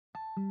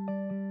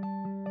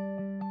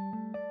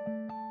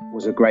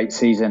was a great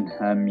season.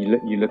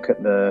 You look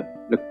at the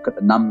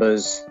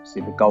numbers, see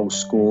the goals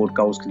scored,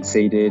 goals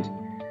conceded.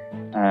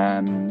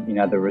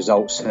 The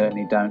results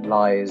certainly don't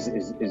lie,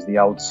 is the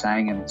old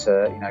saying. And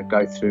to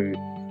go through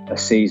a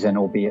season,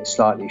 albeit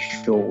slightly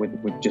short,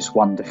 with just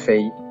one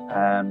defeat,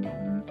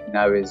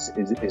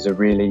 is a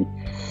really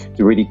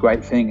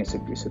great thing. It's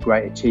a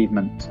great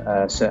achievement.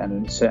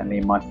 Certainly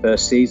in my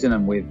first season,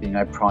 and with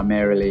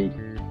primarily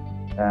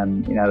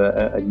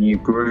a new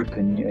group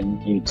and a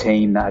new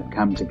team that had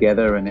come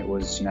together, and it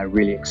was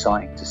really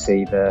exciting to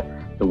see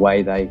the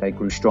way they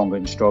grew stronger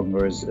and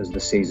stronger as the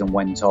season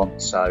went on.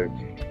 So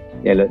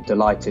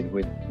delighted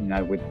with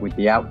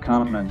the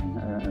outcome,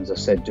 and as I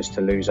said, just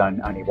to lose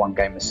only one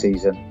game a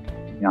season,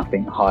 I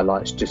think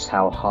highlights just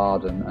how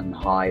hard and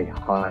high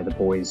the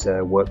boys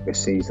worked this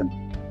season.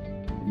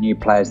 The new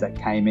players that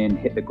came in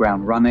hit the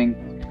ground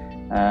running,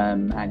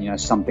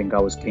 and something I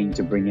was keen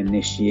to bring in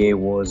this year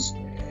was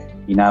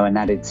an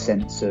added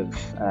sense of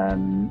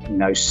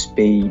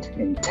speed,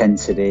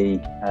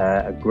 intensity,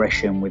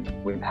 aggression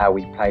with how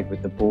we played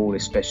with the ball,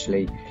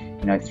 especially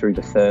through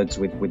the thirds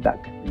with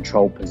that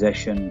controlled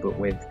possession, but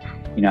with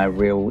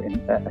real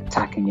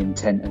attacking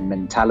intent and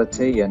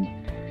mentality. And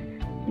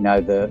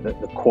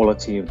the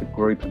quality of the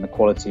group and the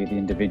quality of the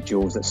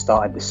individuals that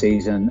started the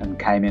season and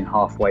came in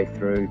halfway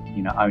through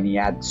only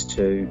adds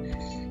to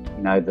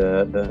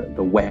the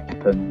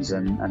weapons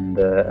and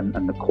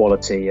the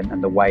quality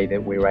and the way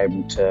that we were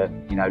able to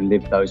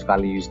live those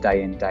values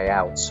day in, day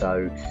out.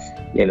 So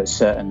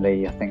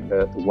certainly I think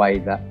the way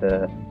that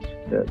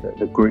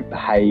the group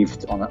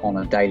behaved on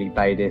a daily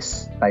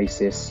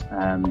basis,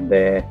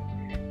 their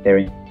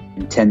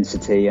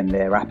intensity and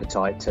their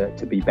appetite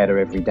to be better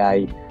every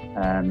day,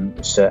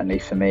 certainly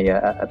for me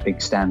a big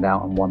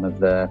standout and one of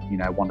the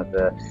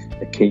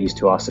keys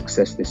to our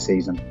success this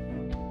season.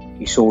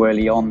 You saw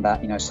early on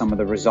that some of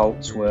the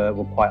results were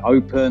quite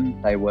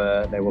open. They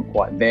were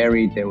quite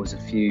varied. There was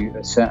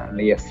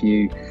certainly a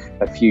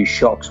few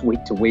shocks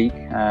week to week,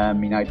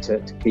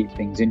 to keep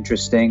things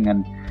interesting.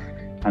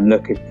 And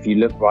look, if you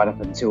look right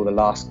up until the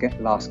last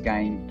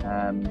game,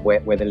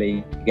 where the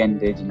league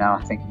ended,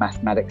 I think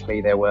mathematically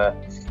there were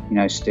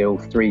still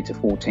 3 to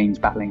 4 teams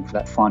battling for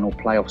that final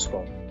playoff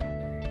spot.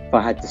 If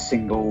I had to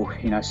single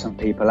some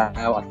people out,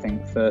 I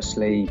think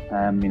firstly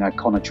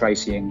Connor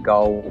Tracy in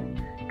goal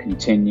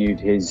continued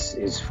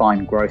his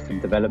fine growth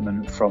and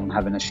development from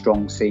having a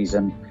strong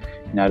season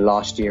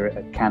last year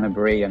at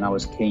Canterbury, and I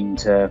was keen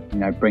to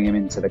bring him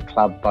into the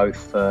club, both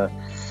for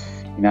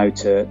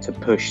to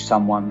push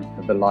someone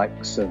of the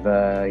likes of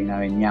in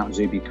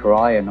Zubi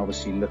Karai, and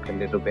obviously look a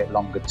little bit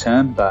longer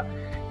term. But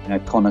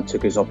Connor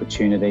took his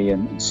opportunity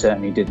and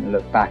certainly didn't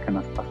look back, and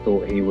I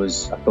thought he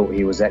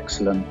was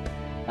excellent.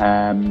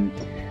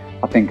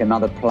 I think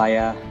another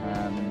player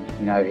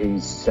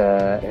he's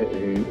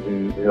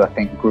who I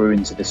think grew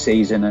into the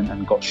season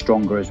and got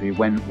stronger as we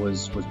went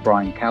was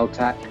Brian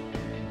Kaltak.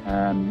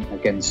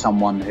 Again,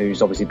 someone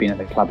who's obviously been at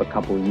the club a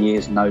couple of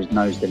years, knows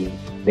the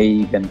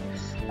league and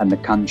the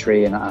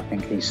country, and I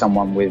think he's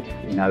someone with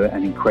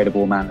an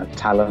incredible amount of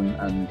talent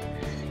and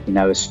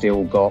has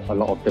still got a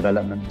lot of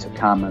development to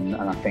come, and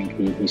I think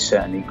he's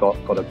certainly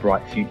got a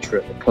bright future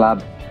at the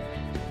club.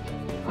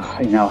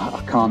 I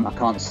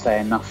can't say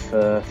enough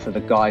for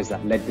the guys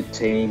that led the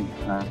team.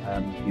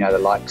 The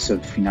likes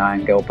of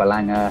Angel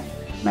Balanga,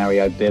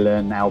 Mario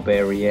Billen,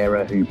 Albert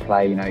Riera, who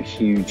play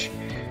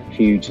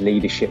huge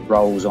leadership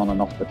roles on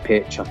and off the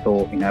pitch. I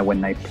thought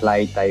when they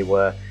played, they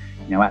were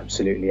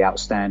absolutely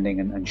outstanding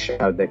and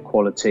showed their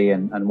quality.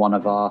 And one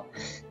of our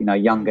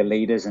younger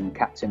leaders and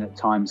captain at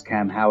times,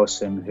 Cam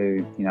Howison,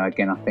 who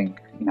again I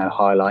think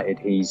highlighted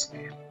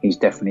he's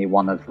definitely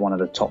one of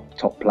the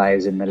top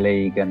players in the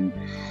league. And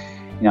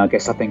I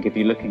think if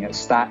you're looking at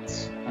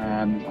stats,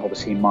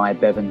 obviously Maya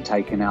Bevan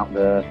taking out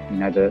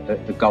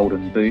the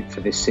golden boot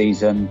for this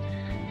season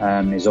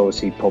is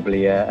obviously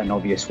probably an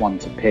obvious one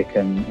to pick,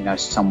 and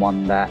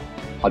someone that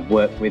I'd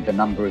worked with a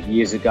number of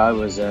years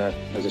ago as a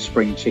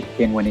spring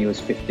chicken when he was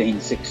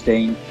 15,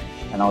 16,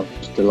 and I was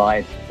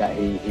delighted that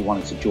he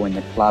wanted to join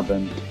the club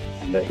and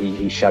that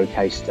he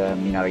showcased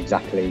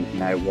exactly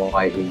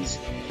why he's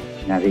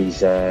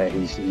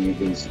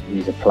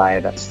a player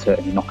that's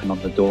certainly knocking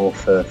on the door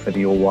for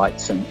the All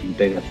Whites and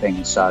bigger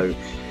things. So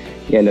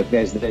look,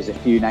 there's a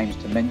few names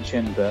to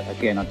mention, but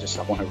again I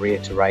want to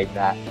reiterate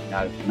that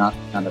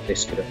none of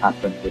this could have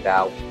happened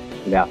without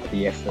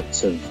the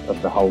efforts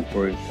of the whole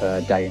group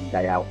day in,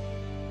 day out.